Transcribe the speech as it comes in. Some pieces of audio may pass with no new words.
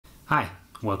Hi,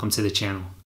 welcome to the channel.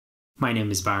 My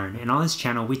name is Byron, and on this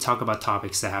channel we talk about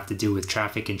topics that have to do with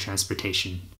traffic and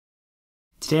transportation.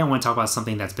 Today I want to talk about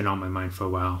something that's been on my mind for a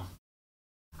while.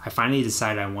 I finally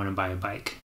decided I want to buy a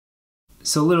bike.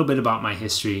 So a little bit about my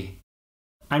history.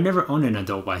 I never owned an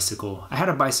adult bicycle. I had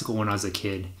a bicycle when I was a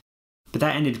kid, but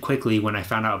that ended quickly when I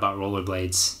found out about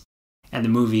rollerblades and the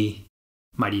movie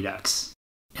Mighty Ducks.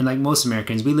 And like most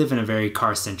Americans, we live in a very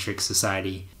car-centric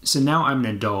society. So now I'm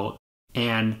an adult,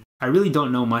 and I really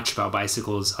don't know much about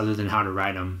bicycles other than how to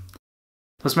ride them.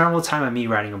 The most memorable time of me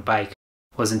riding a bike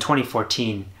was in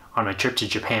 2014 on my trip to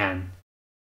Japan.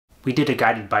 We did a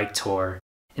guided bike tour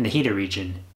in the Hida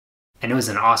region, and it was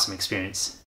an awesome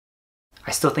experience. I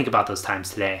still think about those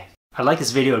times today. I'd like this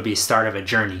video to be a start of a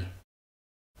journey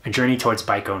towards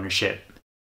bike ownership.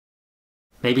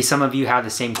 Maybe some of you have the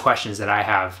same questions that I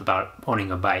have about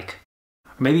owning a bike.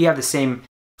 Or maybe you have the same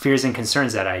fears and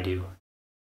concerns that I do.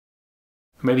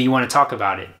 Maybe you want to talk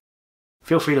about it.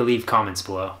 Feel free to leave comments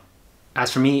below.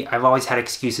 As for me, I've always had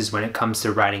excuses when it comes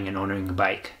to riding and owning a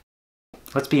bike.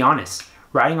 Let's be honest,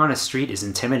 riding on a street is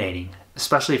intimidating,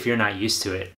 especially if you're not used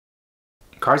to it.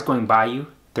 Cars going by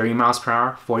you, 30 miles per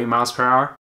hour, 40 miles per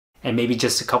hour, and maybe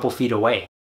just a couple feet away.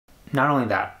 Not only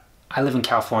that, I live in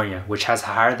California, which has a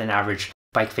higher than average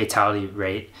bike fatality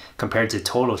rate compared to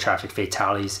total traffic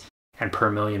fatalities and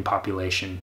per million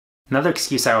population. Another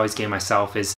excuse I always gave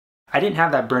myself is I didn't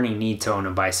have that burning need to own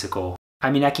a bicycle.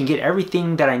 I mean, I can get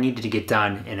everything that I needed to get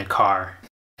done in a car.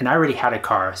 And I already had a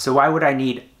car, so why would I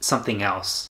need something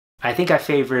else? I think I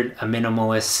favored a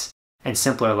minimalist and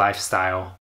simpler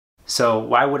lifestyle. So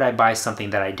why would I buy something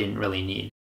that I didn't really need?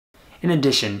 In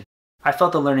addition, I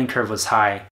felt the learning curve was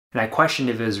high, and I questioned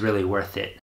if it was really worth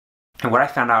it. And what I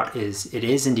found out is it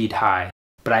is indeed high,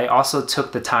 but I also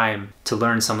took the time to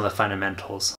learn some of the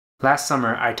fundamentals. Last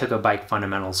summer, I took a bike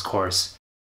fundamentals course,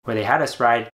 where they had us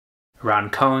ride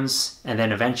around cones and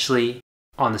then eventually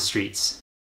on the streets.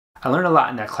 I learned a lot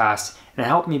in that class, and it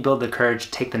helped me build the courage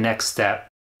to take the next step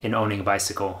in owning a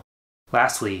bicycle.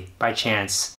 Lastly, by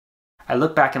chance, I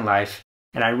look back in life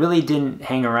and I really didn't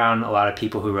hang around a lot of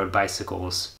people who rode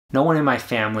bicycles. No one in my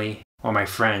family or my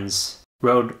friends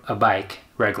rode a bike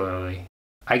regularly.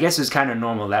 I guess it was kind of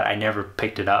normal that I never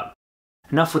picked it up.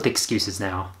 Enough with excuses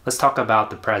now. Let's talk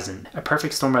about the present. A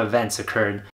perfect storm of events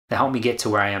occurred that helped me get to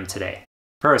where I am today.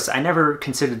 First, I never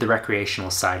considered the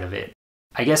recreational side of it.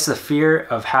 I guess the fear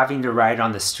of having to ride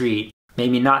on the street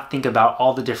made me not think about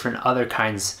all the different other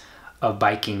kinds of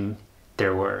biking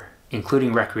there were,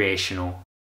 including recreational.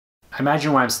 I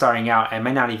imagine when I'm starting out, I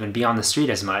might not even be on the street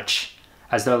as much,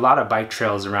 as there are a lot of bike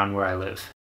trails around where I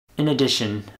live. In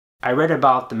addition, I read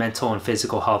about the mental and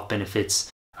physical health benefits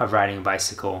of riding a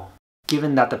bicycle.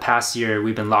 Given that the past year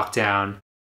we've been locked down,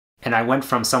 and I went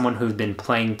from someone who'd been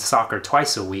playing soccer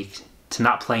twice a week to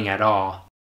not playing at all,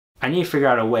 I need to figure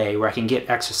out a way where I can get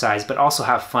exercise but also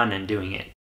have fun in doing it.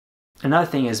 Another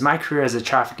thing is my career as a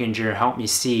traffic engineer helped me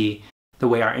see the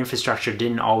way our infrastructure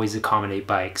didn't always accommodate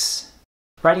bikes.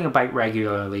 Riding a bike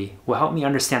regularly will help me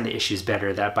understand the issues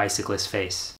better that bicyclists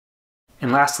face.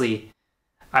 And lastly,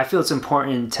 I feel it's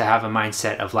important to have a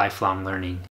mindset of lifelong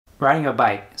learning. Riding a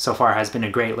bike so far has been a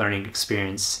great learning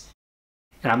experience,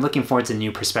 and I'm looking forward to the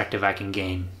new perspective I can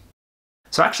gain.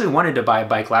 So I actually wanted to buy a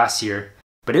bike last year,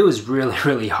 but it was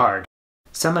really hard.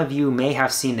 Some of you may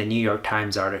have seen the New York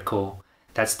Times article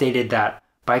that stated that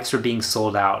bikes were being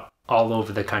sold out all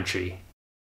over the country.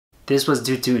 This was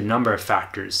due to a number of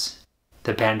factors.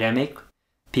 The pandemic,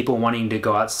 people wanting to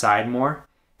go outside more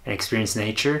and experience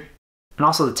nature, and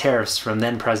also the tariffs from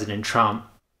then President Trump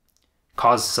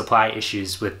caused supply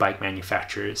issues with bike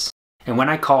manufacturers. And when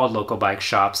I called local bike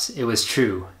shops, it was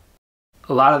true.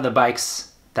 A lot of the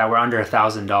bikes that were under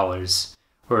 $1,000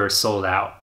 were sold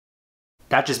out.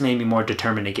 That just made me more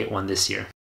determined to get one this year.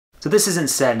 So this isn't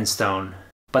set in stone,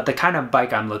 but the kind of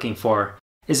bike I'm looking for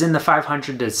is in the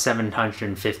 $500 to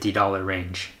 $750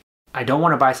 range. I don't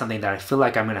want to buy something that I feel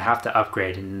like I'm going to have to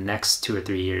upgrade in the next 2 or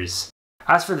 3 years.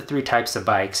 As for the 3 types of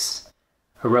bikes,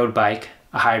 a road bike,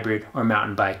 a hybrid, or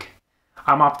mountain bike,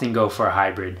 I'm opting to go for a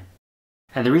hybrid.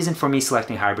 And the reason for me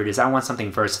selecting hybrid is I want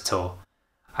something versatile.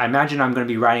 I imagine I'm going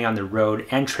to be riding on the road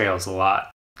and trails a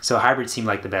lot, so a hybrid seemed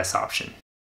like the best option.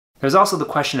 There's also the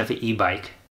question of an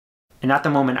e-bike. And at the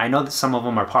moment I know that some of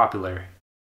them are popular,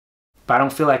 but I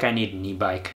don't feel like I need an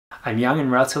e-bike. I'm young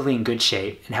and relatively in good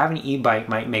shape, and having an e-bike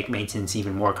might make maintenance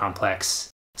even more complex,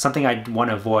 something I'd want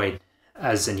to avoid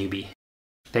as a newbie.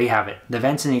 There you have it, the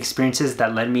events and the experiences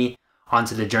that led me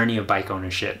onto the journey of bike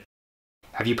ownership.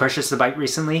 Have you purchased a bike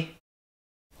recently?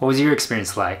 What was your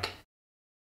experience like?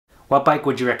 What bike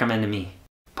would you recommend to me?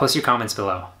 Post your comments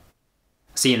below.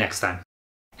 See you next time.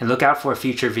 and look out for a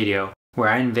future video where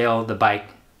I unveil the bike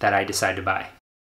that I decide to buy.